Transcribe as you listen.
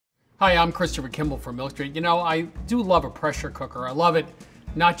Hi, I'm Christopher Kimball from Milk Street. You know, I do love a pressure cooker. I love it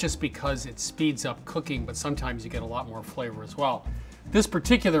not just because it speeds up cooking, but sometimes you get a lot more flavor as well. This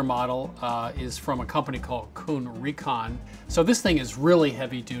particular model is from a company called KUHN RIKON. So this thing is really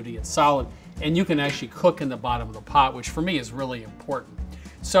heavy duty, it's solid, and you can actually cook in the bottom of the pot, which for me is really important.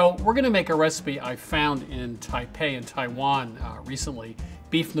 So we're gonna make a recipe I found in Taipei in Taiwan recently,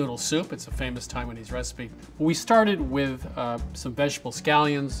 Beef Noodle Soup. It's a famous Taiwanese recipe. We started with some vegetable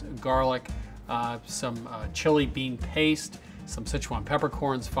scallions, garlic, some chili bean paste, some Sichuan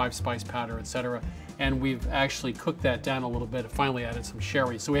peppercorns, 5-spice powder, etc. And we've actually cooked that down a little bit and finally added some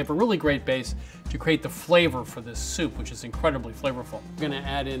sherry. So we have a really great base to create the flavor for this soup, which is incredibly flavorful. We're gonna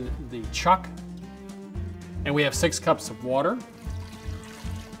add in the chuck, and we have 6 cups of water.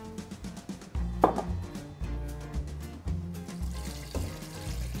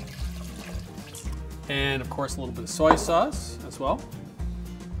 And of course, a little bit of soy sauce as well.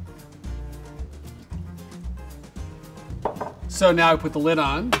 So now I put the lid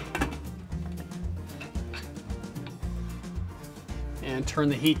on and turn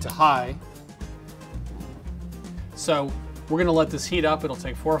the heat to high. So we're gonna let this heat up. It'll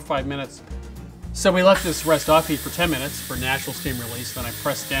take 4 or 5 minutes. So we let this rest off heat for 10 minutes for natural steam release. Then I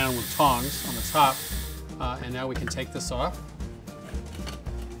press down with tongs on the top. And now we can take this off.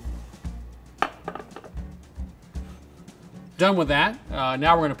 Done with that.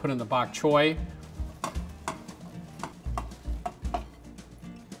 Now we're gonna put in the bok choy.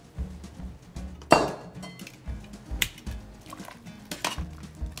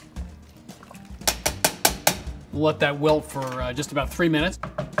 We'll let that wilt for just about 3 minutes.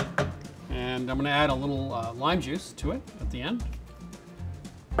 And I'm gonna add a little lime juice to it at the end.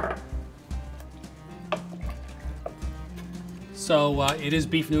 So it is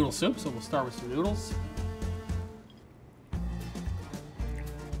beef noodle soup, so we'll start with some noodles.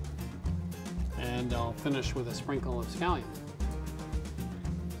 And I'll finish with a sprinkle of scallion.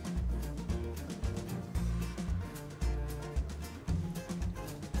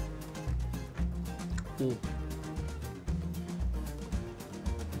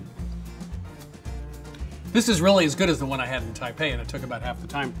 This is really as good as the one I had in Taipei, and it took about half the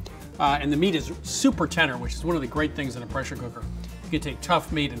time. And the meat is super tender, which is one of the great things in a pressure cooker. You can take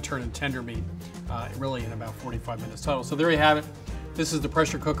tough meat and turn it tender meat, really in about 45 minutes total. So there you have it. This is the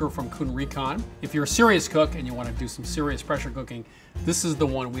pressure cooker from KUHN RIKON. If you're a serious cook and you want to do some serious pressure cooking, this is the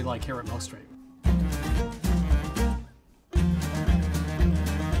one we like here at Milk Street.